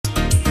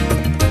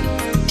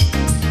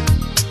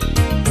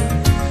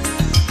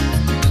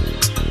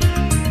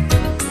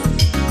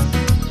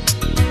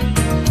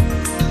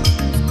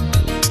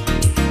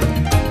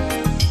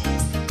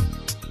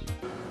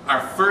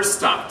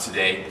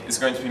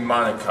going to be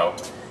Monaco.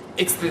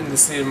 It's in the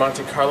city of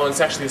Monte Carlo, and it's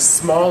actually a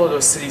small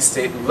little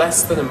city-state,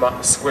 less than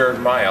a square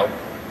mile,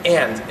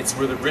 and it's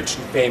where the rich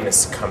and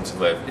famous come to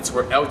live. It's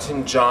where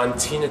Elton John,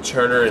 Tina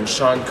Turner, and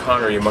Sean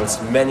Connery,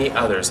 amongst many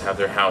others, have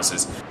their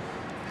houses.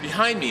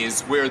 Behind me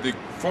is where the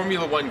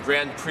Formula One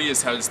Grand Prix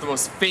is held. It's the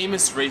most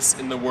famous race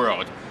in the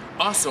world.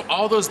 Also,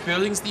 all those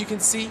buildings that you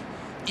can see,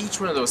 each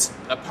one of those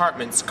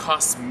apartments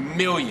costs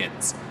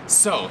millions.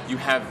 So, you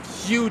have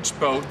huge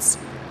boats,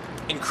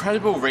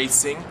 incredible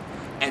racing,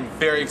 and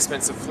very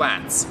expensive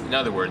flats. In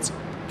other words,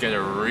 get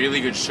a really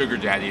good sugar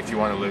daddy if you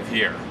want to live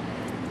here.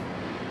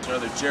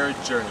 Another Jared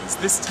Journeys,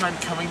 this time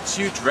coming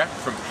to you direct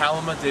from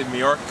Palma de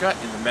Mallorca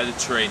in the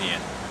Mediterranean.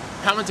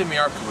 Palma de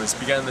Mallorca was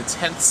begun in the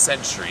 10th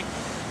century,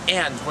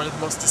 and one of the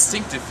most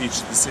distinctive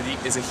features of the city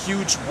is a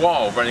huge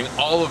wall running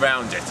all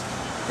around it,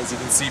 as you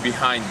can see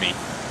behind me.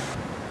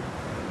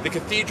 The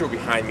cathedral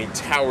behind me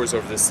towers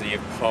over the city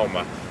of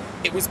Palma.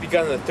 It was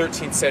begun in the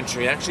 13th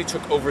century and actually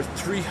took over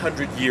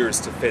 300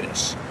 years to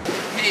finish.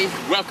 Hey,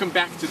 welcome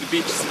back to the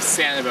beaches of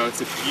Sanibel.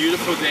 It's a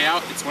beautiful day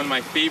out. It's one of my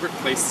favorite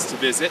places to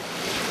visit.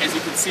 As you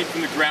can see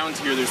from the ground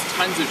here, there's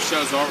tons of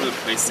shells all over the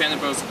place.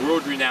 Sanibel is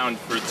world-renowned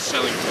for its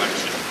shelling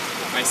collection.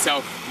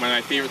 Myself, one of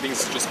my favorite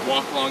things is to just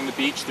walk along the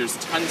beach. There's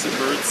tons of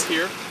birds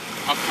here,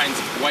 all kinds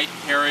of white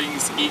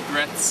herrings,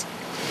 egrets,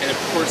 and of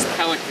course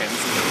pelicans,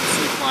 as you can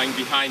see flying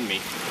behind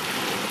me.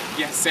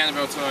 Yes,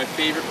 Sanibel is one of my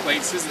favorite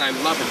places, and I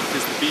love it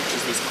because the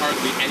beaches, there's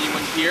hardly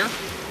anyone here,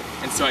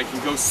 and so I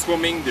can go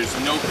swimming, there's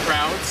no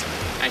crowds,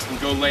 I can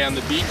go lay on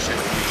the beach, I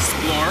can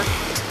explore,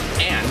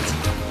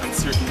 and on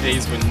certain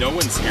days when no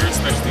one's here,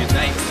 especially at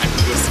night, I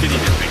can go skinny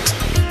dipping.